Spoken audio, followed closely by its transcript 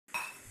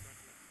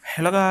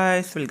Hello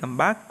guys, welcome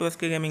back to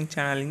SK gaming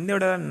channel. இந்த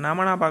விட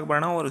நம்ம நான் பார்க்க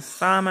போகிறோன்னா ஒரு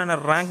சாமான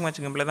ரேங்க் மேட்ச்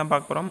கேம்ல தான்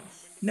பார்க்க போகிறோம்.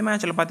 இந்த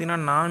மேட்ச்சில் பார்த்தீங்கன்னா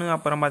நான்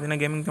அப்புறம்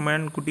பார்த்தீங்கன்னா கேமிங்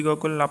கமெண்ட் குட்டி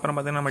கோகுல் அப்புறம்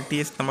பார்த்தீங்கன்னா நம்ம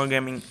டிஎஸ் தமிழ்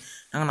கேமிங்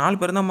நாங்கள்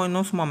 4 பேர் தான்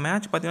இன்னும் சும்மா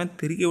மேட்ச் பார்த்தீங்கன்னா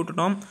திருக்கி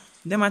விட்டுட்டோம்.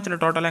 இந்த மேட்ச்சில்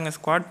டோட்டலாக எங்கள்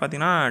ஸ்குவாட்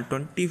பார்த்தீங்கன்னா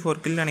 24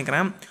 கில்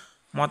நினைக்கிறேன்.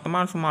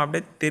 மொத்தமாக சும்மா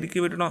அப்படியே திருக்கி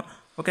விட்டுட்டோம்.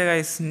 ஓகே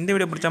காய்ஸ், இந்த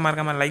வீடியோ பிடிச்சா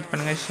மறக்காமல் லைக்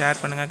பண்ணுங்கள்,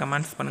 ஷேர் பண்ணுங்கள்,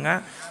 கமெண்ட்ஸ் பண்ணுங்கள்.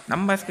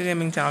 நம்ம எஸ்கே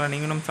கேமிங் சேனலை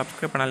நீங்களும்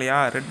சப்ஸ்கிரைப் பண்ணலையா?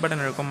 ரெட்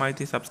பட்டன் இருக்கும்,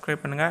 அழுத்தி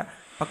சப்ஸ்கிரைப் பண்ணுங்கள்.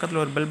 பக்கத்தில்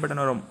ஒரு பெல்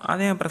பட்டன் வரும்,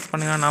 அதையும் ப்ரெஸ்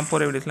பண்ணுங்கள். நான்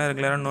போகிற வீடியோஸ்லாம்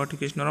ரெகுலராக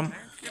நோட்டிஃபிகேஷன் வரும்.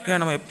 ஓகே,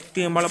 நம்ம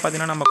எப்பயும் போல்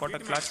பார்த்தீங்கன்னா நம்ம கோட்டை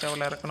கிளாஸ்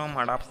லெவலில் இருக்கணும்.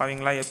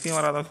 அடாப்பாவீங்களா, எப்பயும்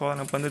வராத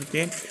சோதனை இப்போ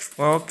வந்துருச்சு.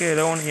 ஓகே,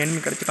 ஏதோ ஒன்று எண்ணி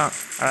கிடச்சிட்டான்.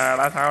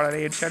 அடா சாவடா,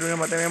 ஹெட் ஷாட்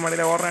பார்த்தவே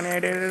மாட்டேன்,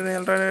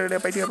 ஓடுறானே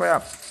பைத்திய போயா.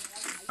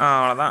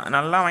 அவ்வளோதான்,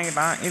 நல்லா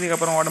வாங்கிட்டான்.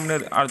 இதுக்கப்புறம் ஓட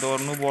முடியாது. அடுத்து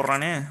ஒரு நூ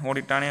போடுறானே,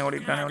 ஓடிட்டானே.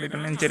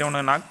 சரி,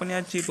 ஒன்று நாக்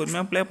பண்ணியாச்சு,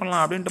 பொறுமையாக ப்ளே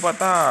பண்ணலாம் அப்படின்ட்டு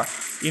பார்த்தா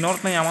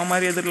இன்னொருத்தன் எவன்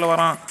மாதிரி எதிரில்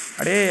வரான்.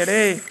 அடே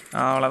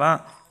அவ்வளோதான்,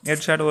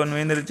 ஹெட் ஷாட் ஒன்று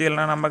விழுந்துருச்சு.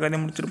 இல்லைனா நம்ம கதையை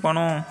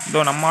முடிச்சிருப்பானோ. இதோ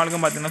நம்ம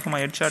ஆளுக்கும் பார்த்தீங்கன்னா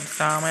சும்மா ஹெட் ஷாட்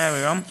செமையாக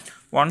விழும்.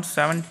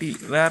 170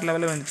 வேறு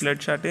லெவலில் வந்துச்சு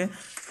ஹெட் ஷாட்டு.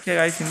 ஓகே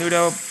காய்ஸ், இந்த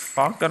வீடியோ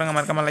பார்க்குறவங்க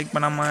மறக்காமல் லைக்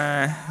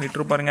பண்ணாமல்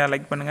விட்டுரு பாருங்கள்,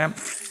 லைக் பண்ணுங்கள்.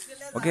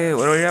 ஓகே,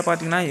 ஒரு வழியாக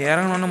பார்த்தீங்கன்னா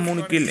இறங்கணுன்னு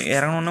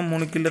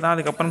 3 கில் தான்.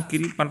 அதுக்கப்புறம்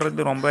கில்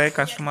பண்ணுறது ரொம்பவே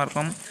கஷ்டமாக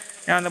இருக்கும்.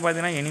 ஏன் வந்து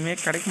பார்த்தீங்கன்னா இனிமே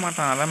கிடைக்க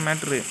மாட்டான், அதான்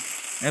மேட்ரு.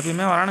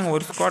 எப்பயுமே வரானுங்க,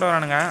 ஒரு ஸ்குவாட்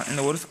வரானுங்க.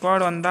 இந்த ஒரு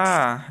ஸ்குவாட் வந்தால்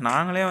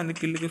நாங்களே வந்து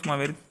கில்லுக்கு சும்மா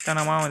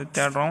வெறித்தனமாக வந்து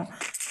தேடுறோம்.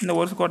 இந்த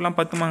ஒரு ஸ்குவாட்லாம்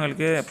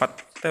பத்துமாங்களுக்கு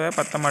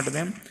பத்த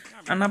மாட்டுது.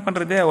 என்ன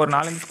பண்ணுறது, ஒரு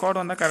 4-5 ஸ்குவாட்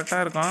வந்தால்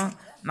கரெக்டாக இருக்கும்.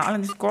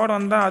 4-5 ஸ்குவாட்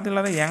வந்தால் அது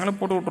இல்லாத எங்களை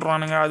போட்டு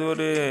விட்டுருவானுங்க. அது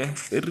ஒரு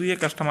பெரிய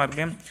கஷ்டமாக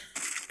இருக்குது.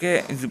 ஓகே,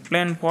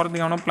 ஜிப்லைன்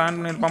போகிறதுக்கு எவனோ பிளான்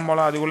பண்ணியிருப்பான்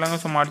போல். அதுக்குள்ளேங்க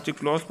சும்மா அடித்து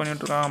க்ளோஸ்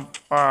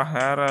பண்ணிகிட்ருக்கான்ப்பா,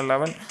 வேறு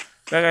லெவல்.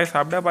 கைஸ்,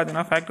 அப்படியே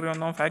பார்த்தீங்கன்னா ஃபேக்ட்ரி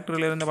வந்தோம்.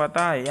 ஃபேக்ட்ரியிலேருந்து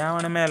பார்த்தா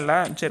ஏவனுமே இல்லை.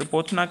 சரி,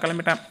 போச்சுன்னா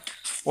கிளம்பிட்டேன்.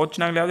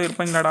 போச்சுனாங்களையாவது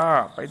இருப்பீங்களாடா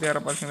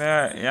பைத்தியார பசங்க,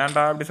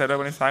 ஏன்டா அப்படி சர்வே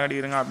பண்ணி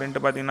சாகடிக்கிறீங்க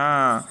அப்படின்ட்டு பார்த்தீங்கன்னா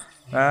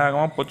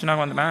வேகமாக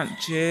பொச்சுனாக்கு வந்துட்டேன்.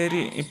 சரி,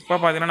 இப்போ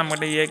பார்த்தீங்கன்னா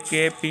நம்மகிட்ட AK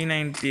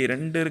P90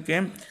 2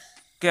 இருக்குது.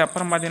 ஓகே,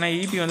 அப்புறம் பார்த்தீங்கன்னா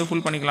EP வந்து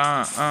ஃபுல் பண்ணிக்கலாம்.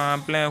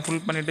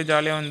 ஃபுல் பண்ணிவிட்டு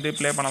ஜாலியாக வந்து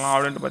ப்ளே பண்ணலாம்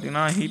அப்படின்ட்டு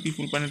பார்த்தீங்கன்னா EP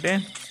ஃபுல் பண்ணிவிட்டு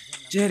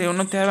சரி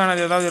இன்னும்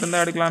தேவையானது ஏதாவது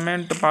இருந்தால்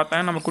எடுக்கலாமேன்ட்டு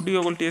பார்த்தேன். நம்ம குட்டி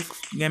கோகுல் டிஎஸ்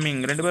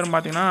கேமிங் 2 பேரும்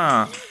பார்த்தீங்கன்னா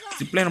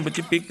ஜிப்லைனை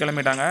பிடிச்சி பீக்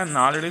கிளம்பிட்டாங்க.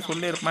 நான் ஆல்ரெடி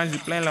சொல்லியிருப்பேன்,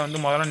 ஜிப்லைனில் வந்து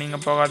முதல்ல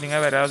நீங்கள் போகாதீங்க,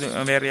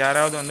 வேறு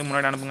யாராவது வந்து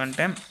முன்னாடி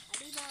அனுப்புங்கன்ட்டு.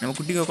 நம்ம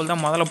குட்டி கோகுல்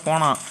தான் முதல்ல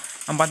போனான்.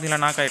 நம்ம பார்த்தீங்களா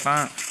நாக்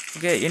ஆகிட்டான்.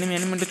 ஓகே,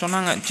 எனிமிட்டு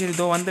சொன்னாங்க. சரி,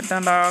 இதோ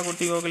வந்துட்டான்டா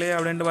குட்டி கோகுலே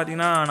அப்படின்ட்டு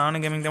பார்த்தீங்கன்னா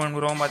நானும் கேமிங் தமிழ்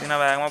குருவும்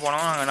பார்த்தீங்கன்னா வேகமாக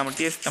போனோம். நம்ம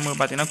டிஎஸ் தமிழ்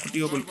பார்த்தீங்கன்னா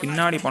குட்டி கோகுல்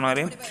பின்னாடி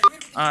போனார்.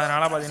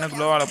 அதனால் பார்த்தீங்கன்னா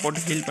க்ளோவால்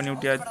போட்டு ஹீல் பண்ணி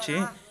விட்டியாச்சு.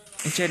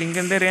 சரி,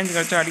 இங்கேருந்தே ரேஞ்ச்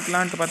கிடச்சா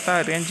அடிக்கலான்ட்டு பார்த்தா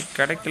ரேஞ்ச்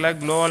கிடைக்கல.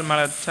 க்ளோவால்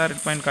மேலே வச்சா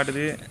ரெட் பாயிண்ட்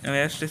காட்டுது,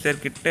 வேஸ்ட்டு. சரி,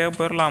 கிட்டே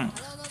போயிடலாம்.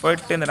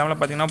 போயிட்டு இந்த டைமில்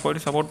பார்த்தீங்கன்னா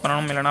போய்ட்டு சப்போர்ட்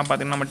பண்ணணும். இல்லைனா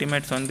பார்த்தீங்கன்னா நம்ம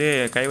டீம்மேட்ஸ் வந்து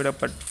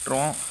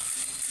கைவிடப்பட்டுரும்.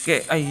 ஓகே,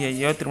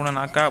 ஐயோ திரும்ப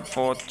நாக்கா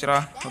போச்சுரா.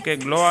 ஓகே,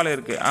 க்ளோவால்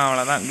இருக்குது,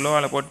 அவ்வளோதான்.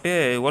 க்ளோவால் போட்டு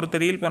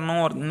ஒருத்தர் ஹீல்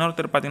பண்ணணும்,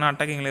 இன்னொருத்தர் பார்த்தீங்கன்னா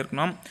அட்டாக்கிங்கில்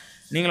இருக்கணும்.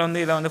 நீங்களும்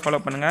வந்து இதை வந்து ஃபாலோ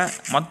பண்ணுங்கள்.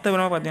 மற்ற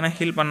விதமாக பார்த்தீங்கன்னா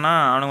ஹீல்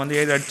பண்ணால் அவனுக்கு வந்து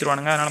எழுதி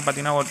அடிச்சிருவானுங்க. அதனால்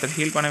பார்த்தீங்கன்னா ஒருத்தர்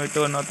ஹீல் பண்ண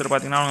விட்டு இன்னொருத்தர்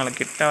பார்த்தீங்கன்னா அவங்களை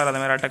கிட்ட வராத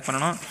மாதிரி அட்டாக்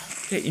பண்ணணும்.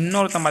 ஓகே,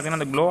 இன்னொருத்தன்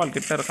பார்த்தீங்கன்னா அந்த க்ளோவால்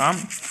கிட்ட இருக்கான்.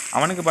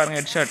 அவனுக்கு பாருங்கள்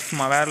ஹெட் ஷாட்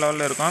சும்மா வேறு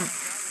லெவலில் இருக்கும்.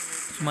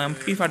 சும்மா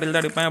MP40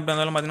 தான் அடிப்பான். எப்படி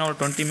இருந்தாலும் பார்த்தீங்கன்னா ஒரு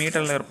 20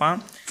 மீட்டரில் இருப்பான்.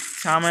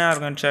 செமையாக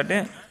இருக்கும் ஹெட் ஷாட்டு.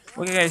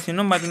 ஓகே கைஸ்,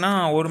 இன்னும் பார்த்தீங்கன்னா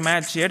ஒரு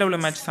மேட்ச் AW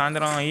மேட்ச்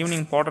சாயந்தரம்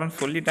ஈவினிங் போடுறேன்னு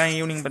சொல்லிட்டேன்.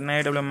 ஈவினிங்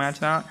பார்த்தீங்கன்னா AW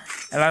மேட்ச் தான்.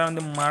 எல்லோரும்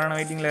வந்து மரண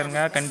வெயிட்டிங்கில்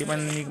இருங்க. கண்டிப்பாக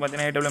இன்றைக்கி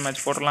பார்த்தீங்கன்னா AW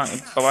மேட்ச் போட்டுடலாம்.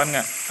 இப்போ பாருங்க,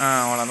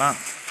 அவ்வளோதான்.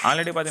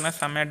 ஆல்ரெடி பார்த்தீங்கன்னா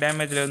செம்மையாக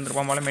டேமேஜில்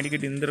இருந்திருப்போம் போல்,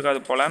 மெடிக்கெட்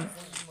இருந்திருக்காது போல்.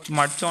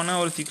 சும்மா அடித்தோன்னே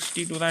ஒரு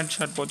 62 தான் ஹெட்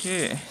ஷாட் போச்சு.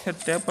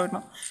 சரி,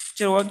 போயிட்டோம்.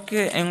 சரி,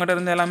 ஓகே, எங்கிட்ட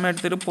இருந்து எல்லாமே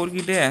எடுத்துகிட்டு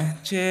பொறுக்கிட்டு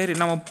சரி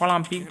நம்ம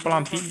போகலாம்,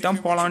 பீக்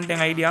தான் போகலான்ட்டு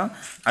எங்கள் ஐடியா.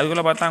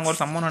 அதுக்குள்ளே பார்த்தா அங்கே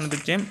ஒரு சம்பவம்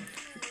நடந்துச்சு.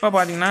 இப்போ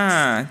பார்த்தீங்கன்னா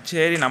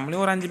சரி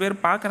நம்மளையும் ஒரு 5 பேர்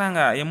பார்க்குறாங்க,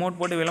 எமௌண்ட்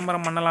போட்டு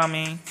விளம்பரம்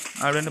பண்ணலாமே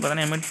அப்படின்ட்டு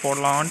பார்த்தா எமௌண்ட்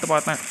போடலான்ட்டு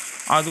பார்த்தேன்.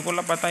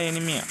 அதுக்குள்ளே பார்த்தா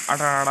எனிமி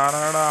அடாடா,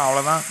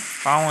 அவ்வளோதான்.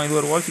 பாவம், இது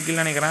ஒரு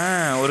ஓசிக்கில் நினைக்கிறேன்.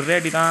 ஒரு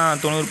ரேட்டி தான்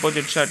 90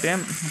 போச்சு ஹெட் ஷாட்டு.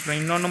 அப்புறம்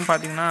இன்னொன்றும்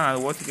பார்த்தீங்கன்னா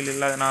அது ஓசிக்கில்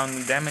இல்லை, நான்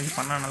டேமேஜ்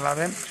பண்ணேன்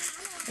நல்லாவே.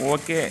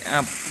 ஓகே,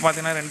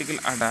 பார்த்தீங்கன்னா 2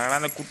 கில். அடாடா,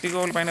 அந்த குட்டி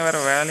கோவில் பையனை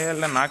வேறு வேலையே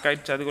இல்லை, நாக்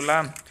ஆகிடுச்சு அதுக்குள்ளே.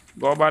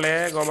 கோபாலே.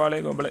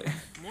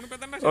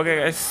 ஓகே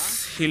கைஸ்,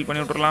 ஹீல்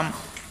பண்ணி விட்டுறலாம்.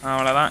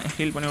 அவ்வளோதான்,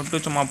 ஹீல் பண்ணி விட்டு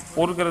சும்மா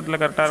பொறுக்கிறதுல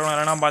கரெக்டாக இருக்கும்.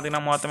 இல்லைனா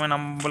பார்த்தீங்கன்னா மொத்தமே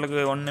நம்மளுக்கு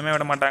ஒன்றுமே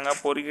விட மாட்டாங்க.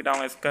 பொறுக்கிட்டு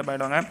அவங்க எஸ்கேப்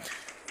ஆகிடுவாங்க.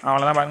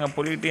 அவ்வளோதான் பாருங்கள்,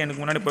 பொறுக்கிட்டு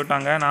எனக்கு முன்னாடி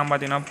போயிட்டாங்க. நான்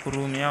பார்த்தீங்கன்னா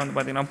பொறுமையாக வந்து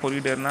பார்த்தீங்கன்னா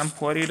பொறுக்கிட்டு இருந்தேன்.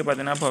 பொறுக்கிட்டு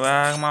பார்த்தீங்கன்னா இப்போ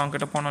வேகமாக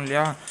அவங்ககிட்ட போனோம்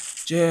இல்லையா.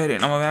 சரி,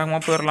 நம்ம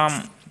வேகமாக போயிடலாம்.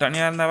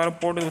 தனியாக இருந்தால் வேறு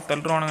போட்டு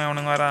தள்ளுறவானுங்க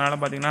அவனுங்க வேறு.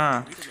 அதனால் பார்த்தீங்கன்னா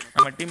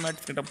நம்ம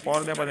டீம்மேட்ஸ் கிட்ட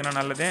போகிறதே பார்த்தீங்கன்னா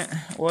நல்லது.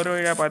 ஒரு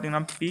வழியாக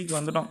பார்த்தீங்கன்னா பீக்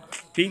வந்துட்டோம்.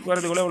 பீக்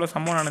வரதுக்குள்ளே இவ்வளோ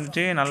சம்பவம்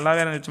நடந்துச்சு.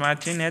 நல்லாவே இருந்துச்சு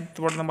மேட்ச்சு.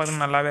 நேற்று போட்டதும்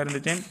பார்த்தீங்கன்னா நல்லாவே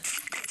இருந்துச்சு.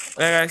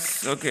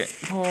 ஓகே,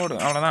 போடு,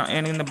 அவ்வளோதான்.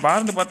 எனக்கு இந்த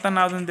பார்ந்து பார்த்தா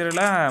என்ன ஆகுதுன்னு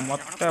தெரியல.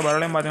 மொத்த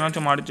பரவலையும் பார்த்தீங்கன்னா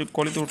சும்மா அடித்து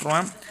கொளுத்து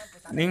விட்ருவேன்.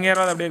 நீங்கள்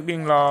யாராவது அப்படியே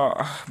இருக்கீங்களா?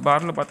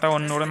 பாரில் பார்த்தா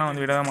ஒன்றோட நான்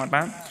வந்து விடவே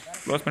மாட்டேன்,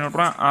 க்ளோஸ் பண்ணி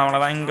விட்ருவேன்.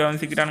 அவ்வளோதான், இங்கே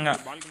வந்து சிக்கிட்டானுங்க.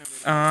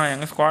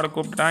 எங்கள் ஸ்குவாடை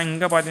கூப்பிட்டான்.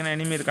 இங்கே பார்த்தீங்கன்னா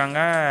எனிமி இருக்காங்க,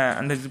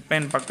 அந்த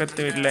ஜிப்லைன்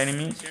பக்கத்து வீட்டில்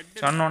எனிமி.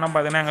 சொன்னோன்னா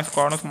பார்த்தீங்கன்னா எங்கள்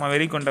ஸ்குவாடும் சும்மா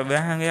வெறி கொண்ட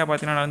வேகையாக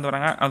பார்த்தீங்கன்னா நடந்து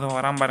வராங்க. அதுவும்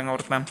வரான் பாருங்கள்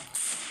ஒருத்தன்,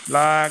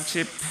 பிளாக்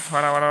ஷிப்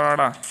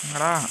வாடா.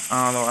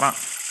 அதோ வரான்,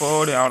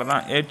 போடு,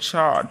 அவ்வளோதான், ஹெட்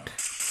ஷாட்.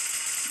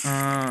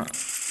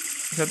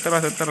 செத்துறா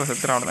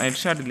அவ்வளோதான்.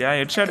 ஹெட் ஷாட் இல்லையா,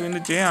 ஹெட் ஷாட்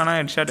இருந்துச்சு ஆனால்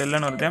ஹெட் ஷாட்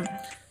இல்லைன்னு வருது.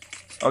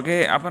 ஓகே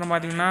அப்புறம்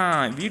பார்த்தீங்கன்னா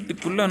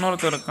வீட்டுக்குள்ளே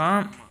இன்னொருத்தர்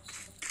இருக்கான்.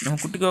 நம்ம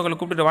குட்டி கோகலை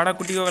கூப்பிட்டு வாடா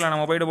குட்டி கோகலை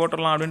நம்ம போய்ட்டு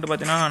போட்டுடலாம் அப்படின்ட்டு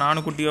பார்த்தீங்கன்னா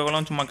நானும் குட்டி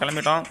கோகலும் சும்மா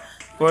கிளம்பிட்டோம்.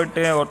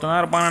 போயிட்டு ஒருத்தன்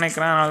தான் இருப்பான்னு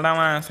நினைக்கிறேன், அதனால தான்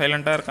அவன்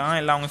சைலண்ட்டாக இருக்கான்.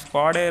 இல்லை அவங்க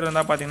ஸ்குவாடே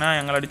இருந்தால் பார்த்தீங்கன்னா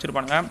எங்களை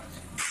அடிச்சிருப்பானுங்க.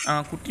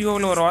 குட்டி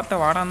கோகல் ஒரு வார்த்தை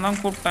வாடான்னு தான்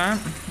கூப்பிட்டேன்,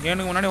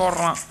 எனக்கு முன்னாடி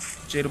ஓடுறான்.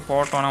 சரி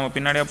போட்டோம் நம்ம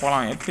பின்னாடியே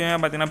போகலாம். எப்பயுமே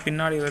பார்த்தீங்கன்னா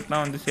பின்னாடி இருக்கிறது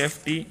தான் வந்து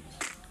சேஃப்டி.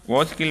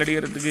 ஓஸ்கில்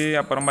அடிக்கிறதுக்கு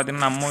அப்புறம்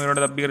பார்த்தீங்கன்னா நம்ம உயிரோட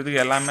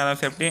தப்பிக்கிறதுக்கு எல்லாமே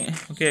தான் சேஃப்டி.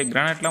 ஓகே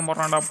கிரானைட்லாம்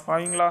போடுறான்டா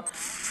பாவீங்களா,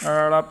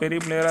 பெரிய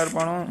பிளேயராக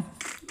இருப்பானோ.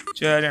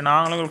 சரி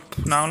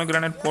நாங்களும்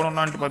கிரானைட்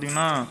போடலான்ட்டு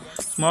பார்த்தீங்கன்னா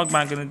ஸ்மோக்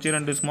பேங்க் இருந்துச்சு,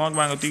 2 ஸ்மோக்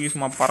பேங்கை தூக்கி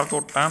சும்மா பறக்க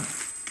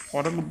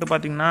விட்டு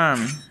பார்த்தீங்கன்னா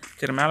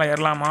சரி மேலே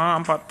ஏறலாமா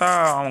பார்த்தா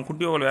அவன்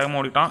குட்டி கோல்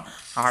வேகமாக ஓடிட்டான்.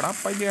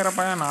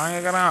 பையன் நான்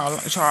கேட்குறேன்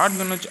ஷார்ட்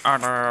கன் வச்சு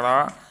ஆடாடா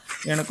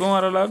எனக்கும்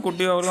வரல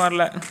குட்டி கோலும்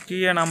வரல.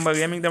 கீழே நம்ம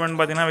கேமிங் தமிழ்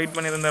பார்த்தீங்கன்னா வெயிட்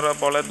பண்ணியிருந்த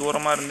போல்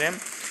தூரமாக இருந்தேன்.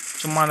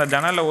 சும்மா அந்த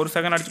ஜன்னலில் 1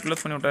 செகண்ட் அடிச்சு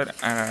க்ளோஸ் பண்ணி விட்டார்.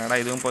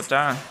 இதுவும்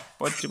போச்சா,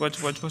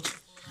 போச்சு.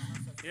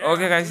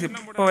 ஓகே காய்ஸ்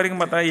இப்போ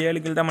வரைக்கும் பார்த்தா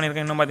 7 கில் தான்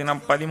பண்ணியிருக்கேன். இன்னும்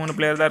பார்த்தீங்கன்னா 13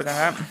 பிளேயர் தான்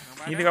இருக்காங்க.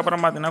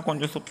 இதுக்கப்புறம் பார்த்தீங்கன்னா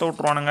கொஞ்சம் சுத்த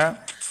விட்ருவானுங்க,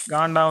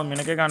 காண்டாகும்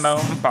எனக்கே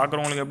காண்டாகும்,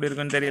 பார்க்குறவங்களுக்கு எப்படி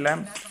இருக்குன்னு தெரியல.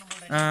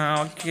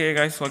 ஓகே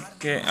காய்ஸ்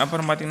ஓகே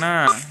அப்புறம் பார்த்தீங்கன்னா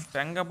இப்போ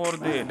எங்கே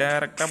போகிறது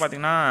டேரெக்டாக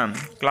பார்த்தீங்கன்னா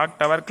கிளாக்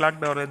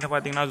டவர் இருந்து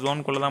பார்த்தீங்கன்னா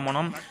ஜோனுக்குள்ளே தான்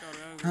போனோம்.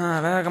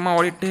 வேகமாக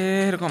ஓடிட்டே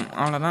இருக்கும்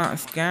அவ்வளோதான்.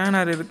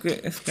 ஸ்கேனர் இருக்குது,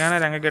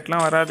 ஸ்கேனர் எங்கள்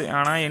கேட்லாம் வராது,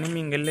 ஆனால் எனிமி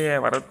இங்கே இல்லையே,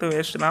 வரது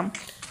வேஸ்ட்டு தான்.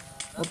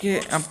 ஓகே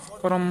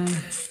அப்புறம்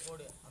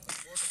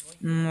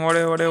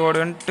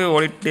ஓடுன்ட்டு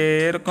ஓடிட்டே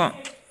இருக்கும்.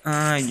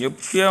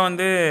 எப்பயோ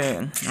வந்து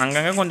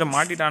அங்கங்கே கொஞ்சம்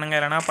மாட்டிட்டானுங்க,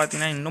 இல்லைனா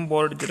பார்த்தீங்கன்னா இன்னும்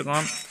போர்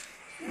அடிச்சிருக்கோம்.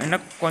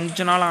 இன்னும்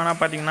கொஞ்ச நாள் ஆனால்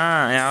பார்த்தீங்கன்னா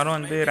யாரும்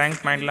வந்து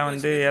ரேங்க் பாயிண்ட்லாம்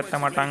வந்து ஏற்ற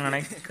மாட்டாங்கன்னு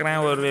நினைக்கிறேன்.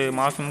 ஒரு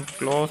மாதம்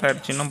க்ளோஸ்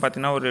ஆகிடுச்சு, இன்னும்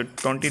பார்த்தீங்கன்னா ஒரு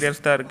 20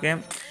 டேஸ் தான்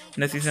இருக்குது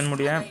இந்த சீசன்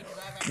முடிய.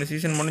 இந்த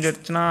சீசன்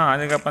முடிஞ்சிருச்சுன்னா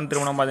அதுக்கப்புறம்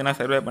திரும்ப பார்த்தீங்கன்னா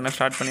சர்வே பண்ண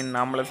ஸ்டார்ட் பண்ணி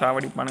நம்மளை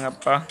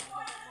சாவடிப்பானுங்கப்பா.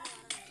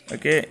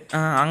 ஓகே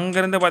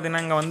அங்கேருந்து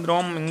பார்த்தீங்கன்னா இங்கே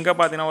வந்துடும். இங்கே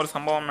பார்த்தீங்கன்னா ஒரு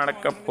சம்பவம்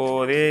நடக்க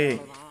போதே,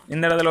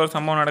 இந்த இடத்துல ஒரு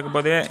சம்பவம் நடக்க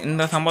போதே.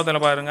 இந்த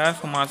சம்பவத்தில் பாருங்கள்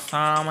சும்மா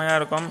சாமையாக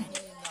இருக்கும்.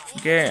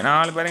 ஓகே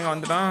 4 பேர் இங்கே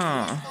வந்துட்டோம்.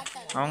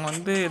 அவங்க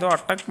வந்து ஏதோ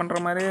அட்டாக் பண்ணுற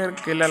மாதிரியே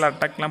இருக்குது, இல்லை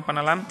அட்டாக்லாம்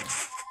பண்ணலாம்.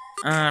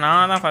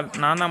 நான் தான்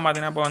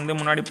பார்த்தீங்கன்னா இப்போ வந்து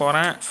முன்னாடி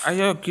போகிறேன்.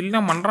 ஐயோ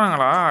கில்லாம்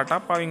பண்ணுறாங்களா,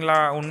 அட்டாப்பாவீங்களா,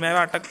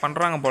 உண்மையாகவே அட்டாக்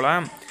பண்ணுறாங்க போல்.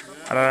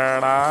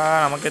 அடடா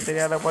நமக்கு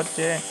தெரியாத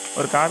போச்சு.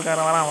 ஒரு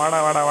கார்காரன் வரான்,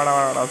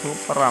 வாடா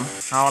சூப்பரா.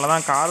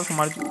 அவ்வளோதான் கார்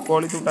சும்மாடிச்சு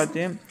கோழி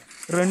தூட்டாச்சு.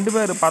 2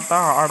 பேர் பார்த்தா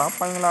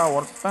அடாப்பாங்களா,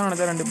 ஒருத்தன்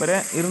நினச்சா 2 பேர்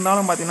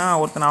இருந்தாலும் பார்த்தீங்கன்னா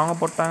ஒருத்தனை அவங்க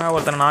போட்டாங்க,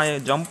 ஒருத்தனை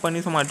நான் ஜம்ப்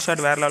பண்ணி சும்மா ஹெட்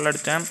ஷாட் வேறு லெவலில்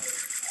அடித்தேன்.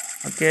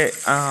 ஓகே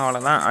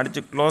அவ்வளோதான்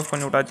அடித்து க்ளோஸ்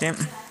பண்ணி விட்டாச்சு.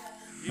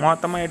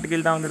 மொத்தமாக 8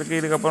 கில் தான் வந்திருக்கு.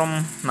 இதுக்கப்புறம்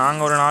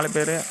நாங்கள் ஒரு 4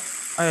 பேர்.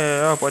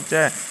 ஐயோ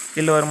போச்சே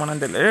கில்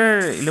வருமானு தெரியல.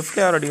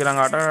 லெஃப்ட்டில் யாரும்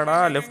அடிக்கிறாங்க, அடாடா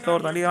லெஃப்ட்டில்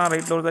ஒரு அடிக்கிறான்,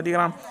 ரைட்டில் ஒரு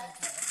அடிக்கிறான்.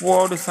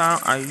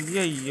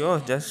 ஐயோ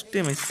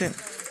ஜஸ்ட்டு மிஸ்ஸு.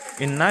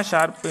 என்ன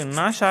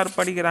ஷார்ப்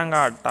அடிக்கிறாங்க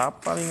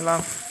டாப்பாவீங்களா.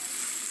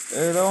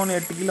 ஏதோ ஒன்று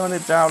 8 கிலோ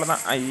வந்துச்சா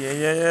அவ்வளோதான்.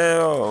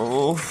 ஐயோ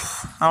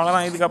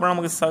அவ்வளோதான். இதுக்கப்புறம்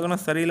நமக்கு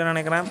சகுனம் சரியில்லைன்னு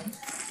நினைக்கிறேன்.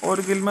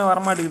 ஒரு கில்மே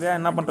வரமாட்டேங்குது,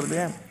 என்ன பண்ணுறது.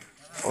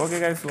 ஓகே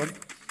கைஸ்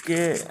ஓகே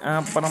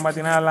அப்புறம்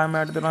பார்த்தீங்கன்னா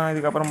எல்லாமே எடுத்துட்டோம்.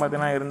 இதுக்கப்புறம்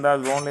பார்த்தீங்கன்னா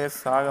இருந்தால் ஜோன்லேயே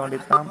சாக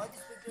வேண்டியது தான்.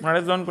 முன்னாடி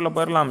ஜோனுக்குள்ளே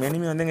போயிடலாம்.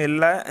 எனிமி வந்து இங்கே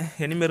இல்லை,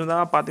 எனிமி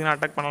இருந்தால் பார்த்தீங்கன்னா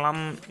அட்டாக்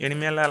பண்ணலாம்.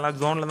 எனிமையில் எல்லாம்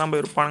ஜோனில் தான்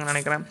போய் இருப்பானுங்கன்னு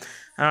நினைக்கிறேன்.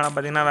 அதனால்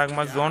பார்த்தீங்கன்னா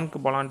வேகமாக ஜோனுக்கு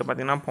போகலான்ட்டு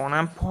பார்த்தீங்கன்னா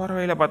போகிற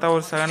வழியில் பார்த்தா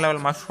ஒரு 2nd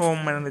லெவல்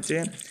மஷ்ரூம் இருந்துச்சு.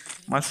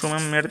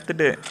 மஷ்ரூமும்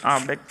எடுத்துகிட்டு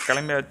அப்படியே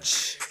கிளம்பியாச்சு.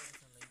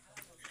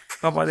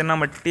 இப்போ பார்த்தீங்கன்னா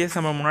நம்ம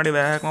டிஎஸ்எம் முன்னாடி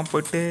வேகமாக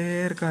போயிட்டே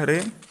இருக்கார்.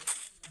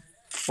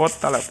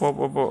 போத்தால போ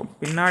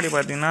பின்னாடி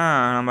பார்த்தீங்கன்னா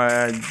நம்ம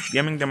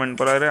கேமிங் டைமண்ட்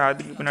போகிறாரு.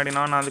 அதுக்கு பின்னாடி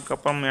நான்,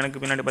 அதுக்கப்புறம்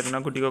எனக்கு பின்னாடி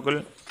பார்த்தீங்கன்னா குட்டி கோகுல்.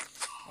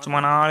 சும்மா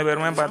 4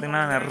 பேருமே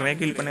பார்த்தீங்கன்னா நிறைய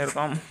கில்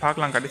பண்ணியிருக்கோம்.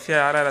 பார்க்கலாம்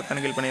கடைசியாக யார்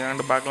எத்தனை கில்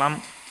பண்ணியிருக்காங்கன்ட்டு பார்க்கலாம்.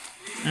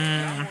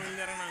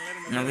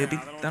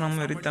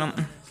 வெறித்தனம்.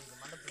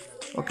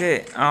 ஓகே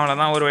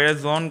அவ்வளோதான். ஒரு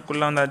வழியாக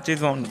ஜோனுக்குள்ளே வந்தாச்சு.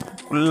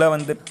 ஜோனுக்குள்ளே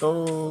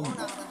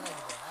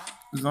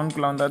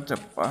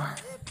வந்தாச்சுப்பா.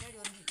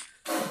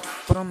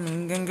 அப்புறம்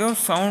இங்கெங்கேயோ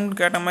சவுண்ட்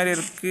கேட்ட மாதிரி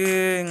இருக்குது.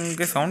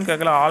 இங்கே சவுண்ட்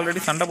கேட்கல,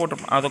 ஆல்ரெடி சண்டை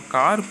போட்டிருப்போம். அது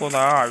கார்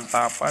போதா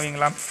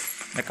அப்பாவீங்களா.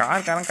 இந்த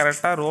கார்காரன்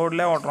கரெக்டாக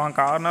ரோட்லேயே ஓட்டுறான்.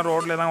 கார்னால்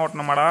ரோட்லேயே தான்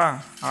ஓட்டணுமாடா,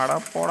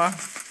 போடா.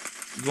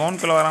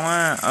 ஜோனுக்குள்ளே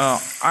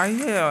வராமல்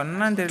ஐயோ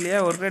என்னன்னு தெரியலையே,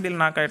 ஒரு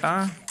அடியில் நாக்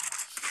ஆகிட்டான்.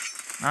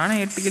 நானே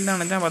 8 கில் தான்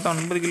நினச்சேன், பார்த்தா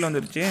 9 கில்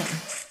வந்துருச்சு.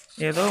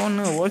 ஏதோ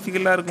ஒன்று ஓசி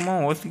கில்லாக இருக்குமோ,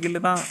 ஓசி கில்லு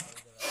தான்.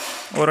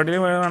 ஒரு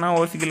அடியில் வேணால்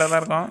ஓசி கில்லாக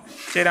தான் இருக்கும்.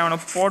 சரி அவனை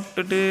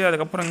போட்டுட்டு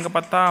அதுக்கப்புறம் இங்கே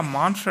பார்த்தா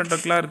மான்ஸ்டர்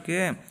ட்ரக்லாம்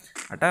இருக்குது.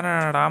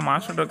 அட்டாடா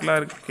மாஸ்டர் ட்ரக்லாம்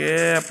இருக்குது,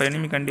 அப்போ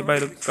எனிமி கண்டிப்பாக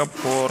இருக்க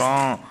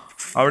போகிறோம்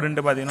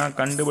அப்படின்ட்டு பார்த்தீங்கன்னா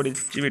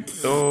கண்டுபிடிச்சி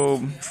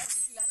விட்டோம்.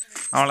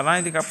 அவ்வளோதான்.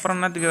 இதுக்கப்புறம்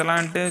என்னத்துக்கு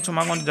இதெல்லாம்ட்டு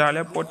சும்மா கொஞ்சம்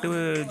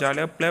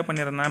ஜாலியாக ப்ளே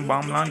பண்ணியிருந்தேன்.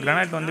 பாம்லாம்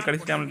கிரானைட் வந்து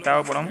கடைசி டைமில்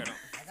தேவைப்படும்.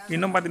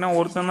 இன்னும் பார்த்தீங்கன்னா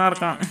ஒருத்தன் தான்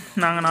இருக்கான்.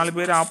 நாங்கள் 4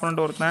 பேர்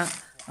ஆப்போனண்ட் ஒருத்தன்.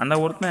 அந்த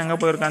ஒருத்தன் எங்கே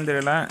போயிருக்கான்னு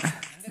தெரியல.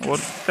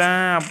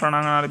 அப்புறம்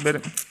நாங்கள் 4 பேர்.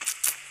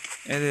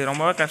 இது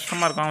ரொம்பவே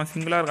கஷ்டமாக இருக்கும். அவன்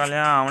சிங்கிளாக இருக்கான்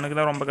இல்லையா, அவனுக்கு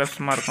தான் ரொம்ப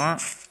கஷ்டமாக இருக்கும்.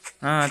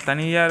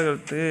 தனியாக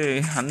இருக்கிறது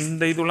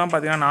அந்த இதுலாம்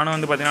பார்த்தீங்கன்னா நானும்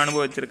வந்து பார்த்தீங்கன்னா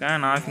அனுபவிச்சிருக்கேன்.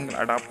 நான்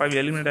சிங்கிள் அப்பா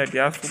ஹெல்மெட்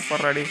ஆகிட்டியா,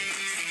 சூப்பர் அடி.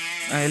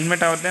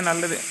 ஹெல்மெட் ஆகிறதே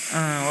நல்லது.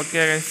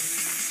 ஓகே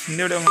இந்த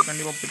வீடியோ உங்களுக்கு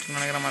கண்டிப்பாக பிடிச்சின்னு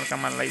நினைக்கிற மாதிரி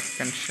இருக்காமல் லைக்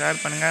அண்ட்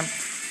ஷேர் பண்ணுங்கள்.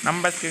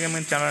 நம்ம எஸ்கே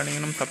கேமிங் சேனல்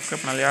நீங்கள் இன்னும்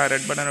சப்ஸ்கிரைப் பண்ணலையா?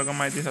 ரெட் பட்டன் இருக்கும்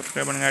மாதிரி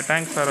சப்ஸ்கிரைப் பண்ணுங்கள்.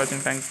 தேங்க்ஸ் ஃபார்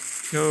வாட்சிங்.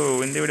 தேங்க்யூ.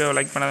 இந்த வீடியோ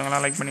லைக்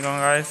பண்ணாதவங்களாம் லைக்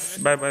பண்ணிக்கோங்க.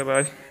 பாய் பாய்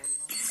பாய்.